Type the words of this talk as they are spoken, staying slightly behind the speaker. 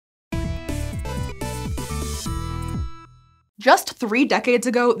Just 3 decades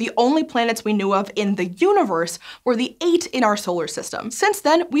ago, the only planets we knew of in the universe were the 8 in our solar system. Since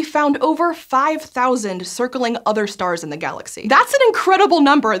then, we've found over 5,000 circling other stars in the galaxy. That's an incredible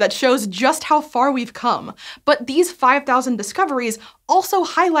number that shows just how far we've come. But these 5,000 discoveries also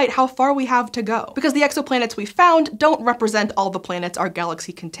highlight how far we have to go, because the exoplanets we found don't represent all the planets our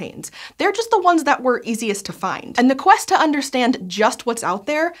galaxy contains. They're just the ones that were easiest to find. And the quest to understand just what's out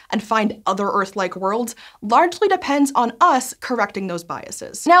there and find other Earth-like worlds largely depends on us correcting those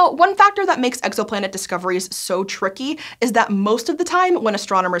biases. Now, one factor that makes exoplanet discoveries so tricky is that most of the time when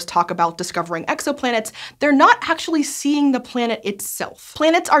astronomers talk about discovering exoplanets, they're not actually seeing the planet itself.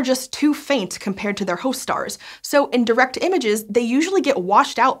 Planets are just too faint compared to their host stars, so in direct images, they usually get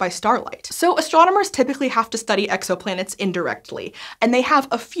washed out by starlight. So astronomers typically have to study exoplanets indirectly, and they have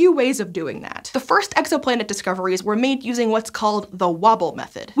a few ways of doing that. The first exoplanet discoveries were made using what's called the Wobble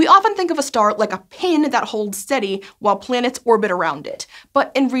Method. We often think of a star like a pin that holds steady while planets orbit around it.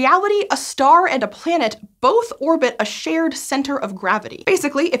 But in reality, a star and a planet both orbit a shared center of gravity.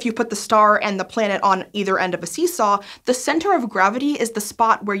 Basically, if you put the star and the planet on either end of a seesaw, the center of gravity is the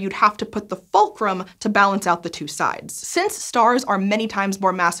spot where you'd have to put the fulcrum to balance out the two sides. Since stars are many times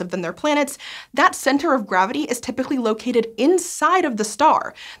more massive than their planets, that center of gravity is typically located inside of the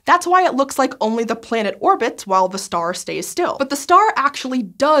star. That's why it looks like only the planet orbits while the star stays still. But the star actually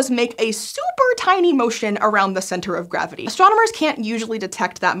does make a super tiny motion around the center of gravity. Astronomers can't usually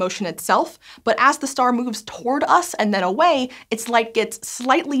detect that motion itself, but as the star moves toward us and then away, its light gets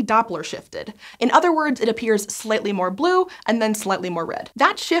slightly Doppler shifted. In other words, it appears slightly more blue and then slightly more red.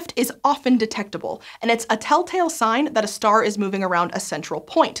 That shift is often detectable, and it's a telltale sign that a star is moving around a central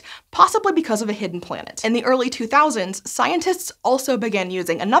point, possibly because of a hidden planet. In the early 2000s, scientists also began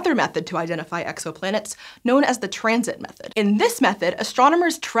using another method to identify exoplanets, known as the transit method. In this method,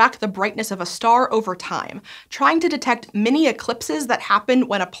 astronomers track the brightness of a star over time, trying to detect mini eclipses that happen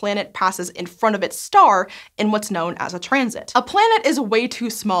when a planet passes in front of its star in what's known as a transit. A planet is way too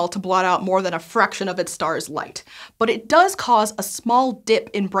small to blot out more than a fraction of its star's light, but it does cause a small dip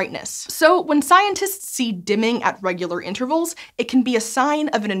in brightness. So when scientists see dimming at regular intervals, it can be a sign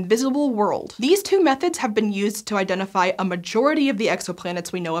of an invisible world. These two methods have been used to identify a majority of the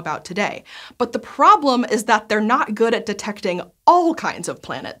exoplanets we know about today, but the problem is that they're not good at detecting all kinds of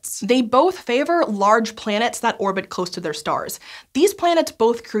planets. They both favor large planets that orbit close to their stars. These planets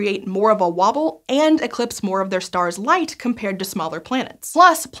both create more of a wobble and eclipse more of their star's light compared to smaller planets.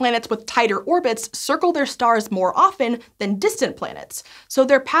 Plus, planets with tighter orbits circle their stars more often than distant planets, so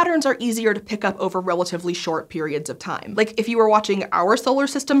their patterns are easier to pick up over relatively short periods of time. Like if you were watching our solar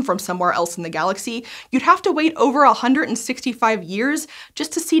system from somewhere else in the galaxy, you'd have to wait over 165 years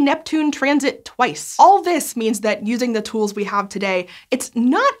just to see Neptune transit twice. All this means that using the tools we have today, it's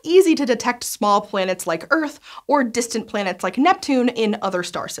not easy to detect small planets like Earth or distant planets like Neptune in other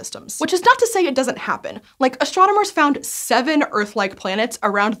star systems. Which is not to say it doesn't happen. Like, astronomers found 7 Earth-like planets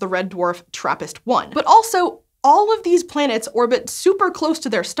around the red dwarf TRAPPIST-1. But also, all of these planets orbit super close to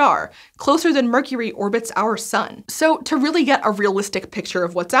their star, closer than Mercury orbits our sun. So to really get a realistic picture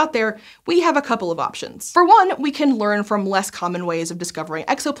of what's out there, we have a couple of options. For one, we can learn from less common ways of discovering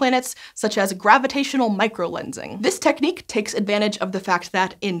exoplanets, such as gravitational microlensing. This technique takes advantage of the fact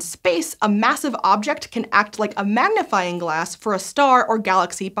that in space, a massive object can act like a magnifying glass for a star or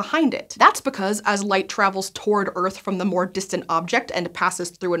galaxy behind it. That's because as light travels toward Earth from the more distant object and passes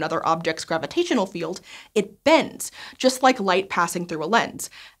through another object's gravitational field, it bends, just like light passing through a lens.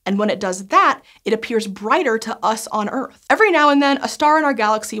 And when it does that, it appears brighter to us on Earth. Every now and then, a star in our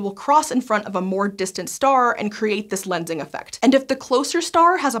galaxy will cross in front of a more distant star and create this lensing effect. And if the closer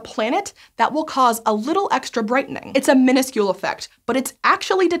star has a planet, that will cause a little extra brightening. It's a minuscule effect, but it's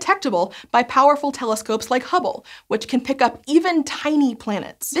actually detectable by powerful telescopes like Hubble, which can pick up even tiny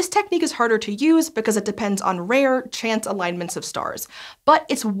planets. This technique is harder to use because it depends on rare, chance alignments of stars, but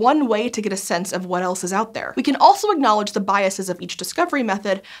it's one way to get a sense of what else is out there. We can also acknowledge the biases of each discovery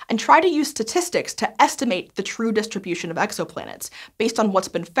method and try to use statistics to estimate the true distribution of exoplanets, based on what's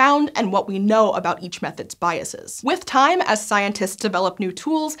been found and what we know about each method's biases. With time, as scientists develop new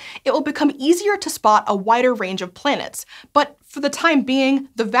tools, it will become easier to spot a wider range of planets, but for the time being,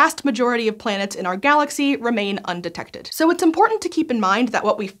 the vast majority of planets in our galaxy remain undetected. So it's important to keep in mind that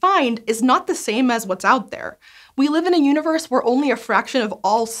what we find is not the same as what's out there. We live in a universe where only a fraction of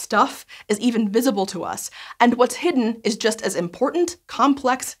all stuff is even visible to us, and what's hidden is just as important,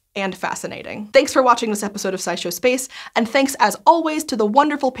 complex, and fascinating. Thanks for watching this episode of SciShow Space, and thanks as always to the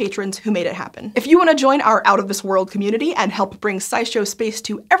wonderful patrons who made it happen. If you want to join our Out of This World community and help bring SciShow Space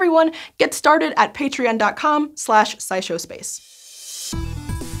to everyone, get started at patreon.com/SciShowSpace.